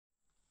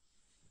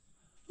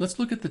Let's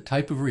look at the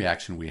type of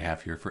reaction we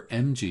have here for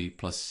Mg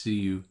plus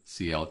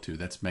CuCl2.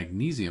 That's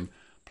magnesium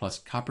plus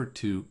copper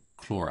 2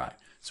 chloride.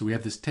 So we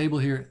have this table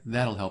here,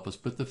 that'll help us.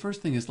 But the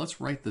first thing is let's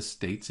write the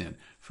states in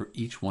for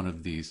each one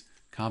of these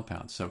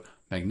compounds. So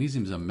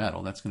magnesium is a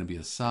metal, that's going to be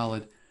a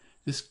solid.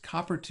 This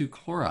copper 2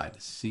 chloride,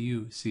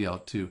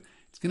 CuCl2,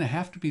 it's going to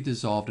have to be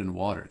dissolved in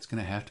water. It's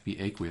going to have to be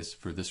aqueous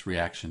for this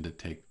reaction to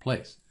take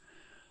place.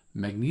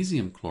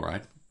 Magnesium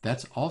chloride,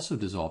 that's also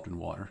dissolved in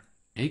water,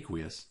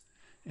 aqueous.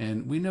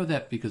 And we know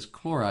that because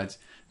chlorides,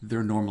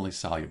 they're normally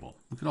soluble.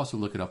 We could also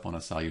look it up on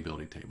a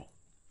solubility table.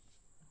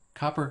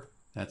 Copper,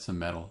 that's a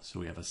metal, so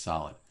we have a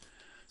solid.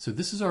 So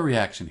this is our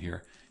reaction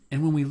here.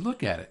 And when we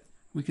look at it,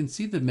 we can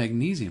see the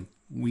magnesium.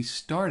 We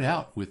start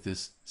out with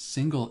this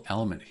single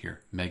element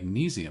here,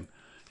 magnesium,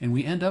 and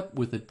we end up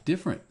with a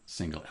different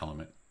single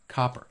element,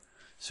 copper.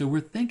 So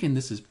we're thinking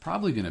this is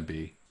probably going to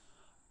be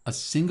a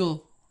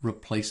single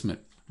replacement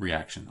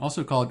reaction,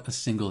 also called a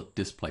single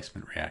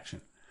displacement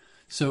reaction.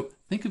 So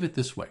think of it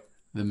this way.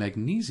 The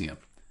magnesium,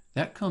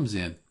 that comes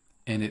in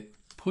and it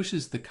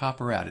pushes the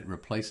copper out. It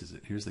replaces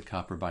it. Here's the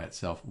copper by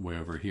itself way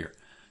over here.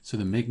 So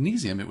the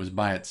magnesium, it was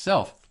by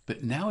itself,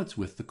 but now it's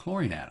with the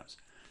chlorine atoms.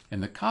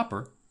 And the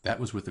copper,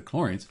 that was with the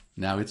chlorines,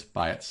 now it's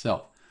by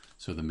itself.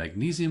 So the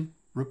magnesium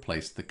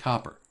replaced the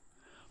copper.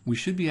 We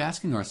should be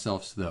asking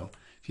ourselves, though,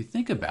 if you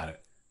think about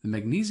it, the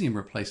magnesium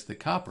replaced the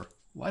copper.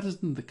 Why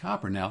doesn't the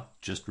copper now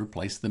just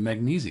replace the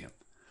magnesium?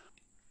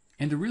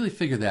 And to really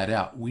figure that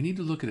out, we need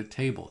to look at a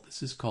table.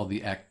 This is called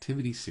the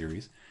activity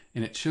series,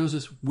 and it shows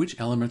us which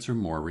elements are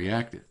more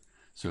reactive.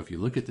 So if you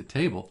look at the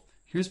table,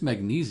 here's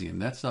magnesium.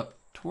 That's up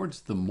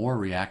towards the more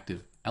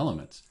reactive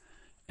elements.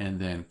 And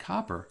then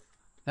copper,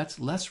 that's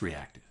less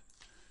reactive.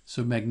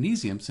 So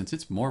magnesium, since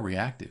it's more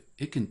reactive,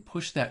 it can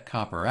push that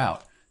copper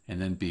out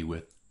and then be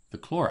with the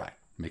chloride,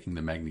 making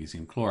the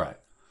magnesium chloride.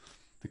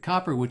 The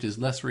copper, which is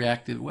less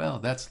reactive, well,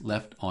 that's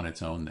left on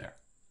its own there.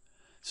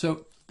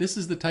 So this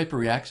is the type of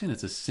reaction.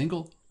 It's a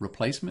single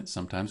replacement,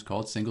 sometimes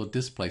called single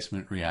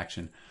displacement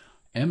reaction,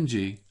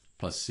 Mg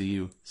plus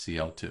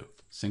CuCl2.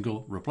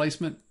 Single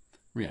replacement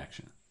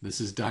reaction. This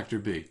is Dr.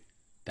 B.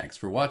 Thanks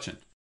for watching.